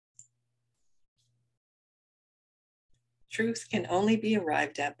Truth can only be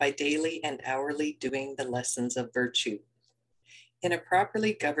arrived at by daily and hourly doing the lessons of virtue. In a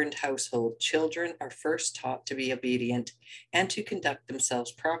properly governed household, children are first taught to be obedient and to conduct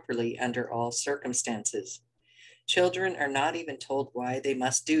themselves properly under all circumstances. Children are not even told why they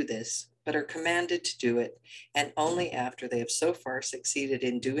must do this, but are commanded to do it, and only after they have so far succeeded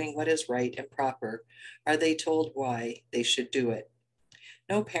in doing what is right and proper are they told why they should do it.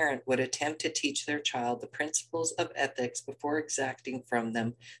 No parent would attempt to teach their child the principles of ethics before exacting from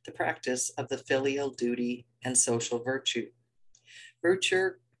them the practice of the filial duty and social virtue. Virtue,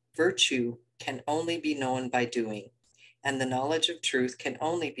 virtue can only be known by doing, and the knowledge of truth can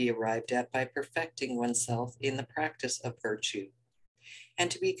only be arrived at by perfecting oneself in the practice of virtue.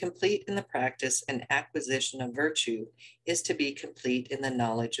 And to be complete in the practice and acquisition of virtue is to be complete in the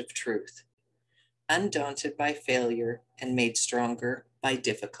knowledge of truth, undaunted by failure and made stronger by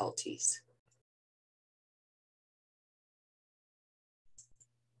difficulties.